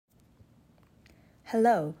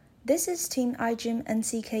Hello, this is Team iGym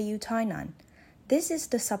NCKU Tainan. This is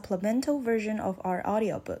the supplemental version of our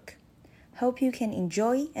audiobook. Hope you can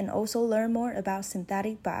enjoy and also learn more about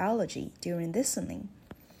synthetic biology during listening.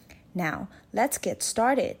 Now, let's get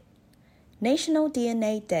started. National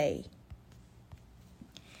DNA Day.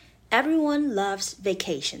 Everyone loves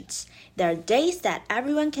vacations. There are days that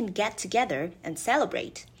everyone can get together and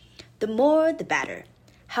celebrate. The more, the better.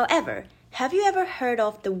 However, have you ever heard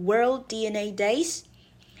of the World DNA Days?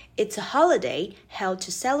 It's a holiday held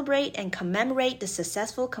to celebrate and commemorate the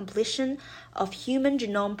successful completion of Human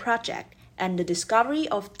Genome Project and the discovery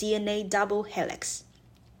of DNA double helix.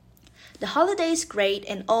 The holiday is great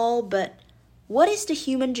and all, but what is the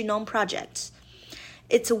Human Genome Project?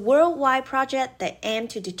 It's a worldwide project that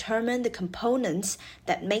aims to determine the components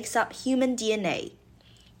that makes up human DNA.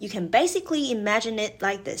 You can basically imagine it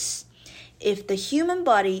like this. If the human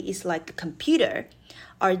body is like a computer,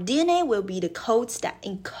 our DNA will be the codes that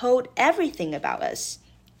encode everything about us.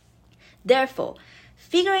 Therefore,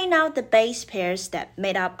 figuring out the base pairs that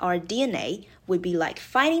made up our DNA would be like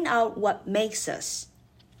finding out what makes us.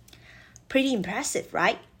 Pretty impressive,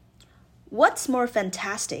 right? What's more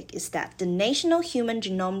fantastic is that the National Human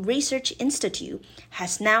Genome Research Institute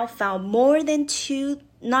has now found more than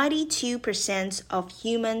 92% of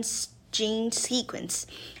humans' gene sequence,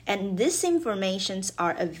 and these informations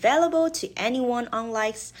are available to anyone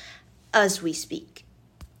online as we speak.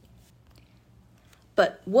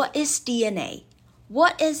 But what is DNA?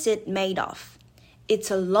 What is it made of?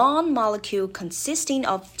 It's a long molecule consisting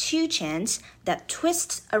of two chains that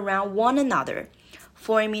twist around one another,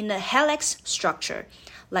 forming a helix structure,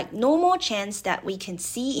 like normal chains that we can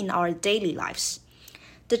see in our daily lives.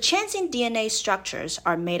 The chains in DNA structures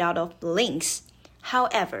are made out of links.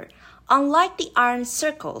 However, unlike the iron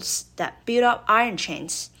circles that build up iron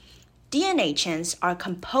chains, DNA chains are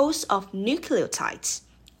composed of nucleotides.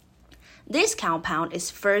 This compound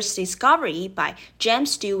is first discovered by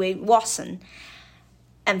James Dewey Watson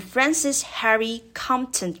and Francis Harry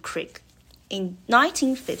Compton Crick in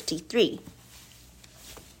 1953.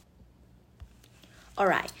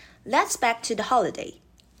 Alright, let's back to the holiday.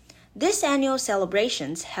 This annual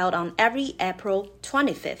celebration, held on every April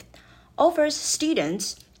 25th, offers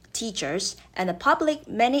students, teachers, and the public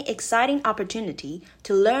many exciting opportunities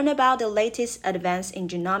to learn about the latest advance in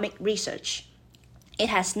genomic research. It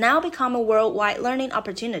has now become a worldwide learning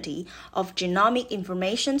opportunity of genomic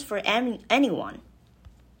information for anyone.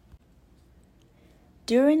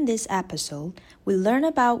 During this episode, we learn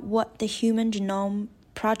about what the Human Genome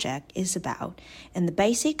Project is about and the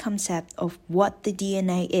basic concept of what the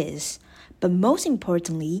DNA is. But most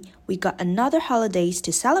importantly, we got another holidays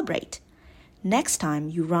to celebrate. Next time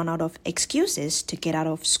you run out of excuses to get out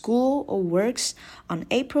of school or works on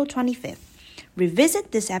April 25th,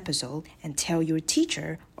 revisit this episode and tell your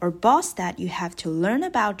teacher or boss that you have to learn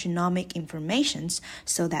about genomic information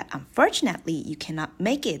so that unfortunately you cannot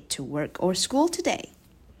make it to work or school today.